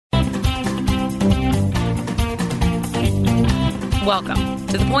Welcome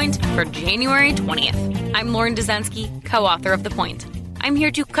to The Point for January 20th. I'm Lauren Dezensky, co-author of The Point. I'm here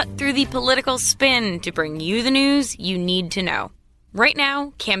to cut through the political spin to bring you the news you need to know. Right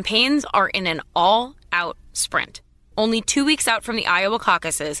now, campaigns are in an all-out sprint. Only 2 weeks out from the Iowa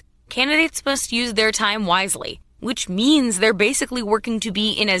caucuses, candidates must use their time wisely, which means they're basically working to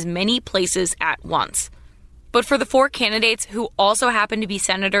be in as many places at once. But for the 4 candidates who also happen to be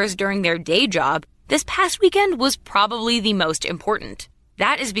senators during their day job, this past weekend was probably the most important.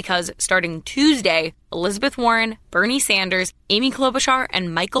 That is because starting Tuesday, Elizabeth Warren, Bernie Sanders, Amy Klobuchar,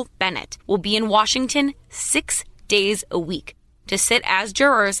 and Michael Bennet will be in Washington 6 days a week to sit as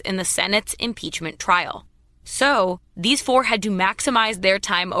jurors in the Senate's impeachment trial. So, these 4 had to maximize their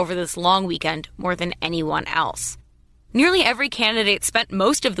time over this long weekend more than anyone else. Nearly every candidate spent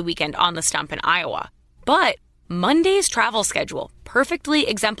most of the weekend on the stump in Iowa, but Monday's travel schedule perfectly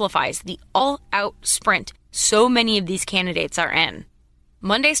exemplifies the all-out sprint so many of these candidates are in.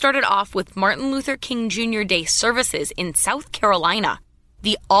 Monday started off with Martin Luther King Jr. Day services in South Carolina,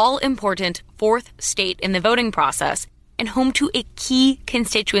 the all-important 4th state in the voting process and home to a key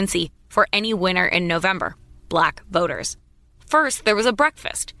constituency for any winner in November, Black voters. First, there was a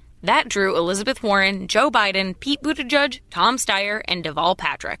breakfast. That drew Elizabeth Warren, Joe Biden, Pete Buttigieg, Tom Steyer, and Deval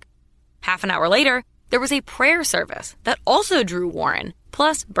Patrick. Half an hour later, there was a prayer service that also drew Warren,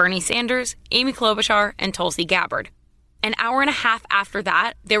 plus Bernie Sanders, Amy Klobuchar, and Tulsi Gabbard. An hour and a half after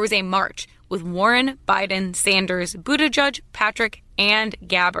that, there was a march with Warren, Biden, Sanders, Buttigieg, Patrick, and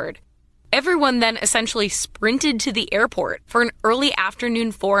Gabbard. Everyone then essentially sprinted to the airport for an early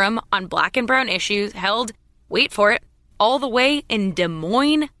afternoon forum on Black and brown issues held, wait for it, all the way in Des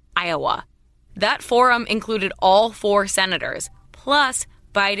Moines, Iowa. That forum included all 4 senators, plus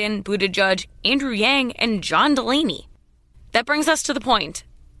Biden, Buttigieg, Andrew Yang, and John Delaney. That brings us to the point.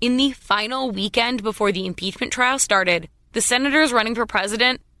 In the final weekend before the impeachment trial started, the senators running for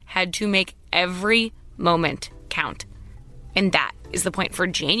president had to make every moment count. And that is the point for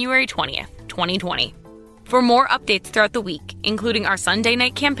January 20th, 2020. For more updates throughout the week, including our Sunday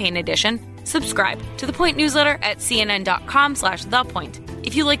night campaign edition, subscribe to The Point newsletter at cnn.com/thepoint.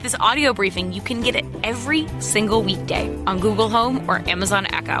 If you like this audio briefing, you can get it every single weekday on Google Home or Amazon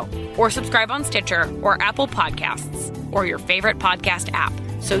Echo, or subscribe on Stitcher or Apple Podcasts or your favorite podcast app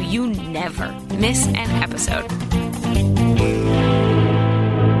so you never miss an episode.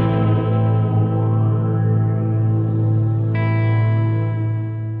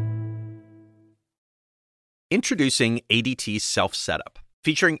 Introducing ADT Self-Setup,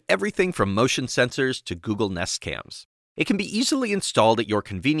 featuring everything from motion sensors to Google Nest cams. It can be easily installed at your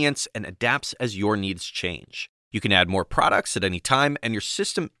convenience and adapts as your needs change. You can add more products at any time, and your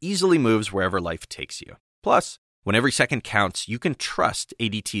system easily moves wherever life takes you. Plus, when every second counts, you can trust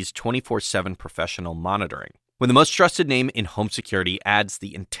ADT's 24/7 professional monitoring. When the most trusted name in home security adds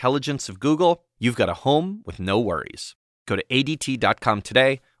the intelligence of Google, you've got a home with no worries. Go to ADT.com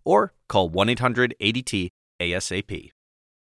today or call 1-800-ADT ASAP.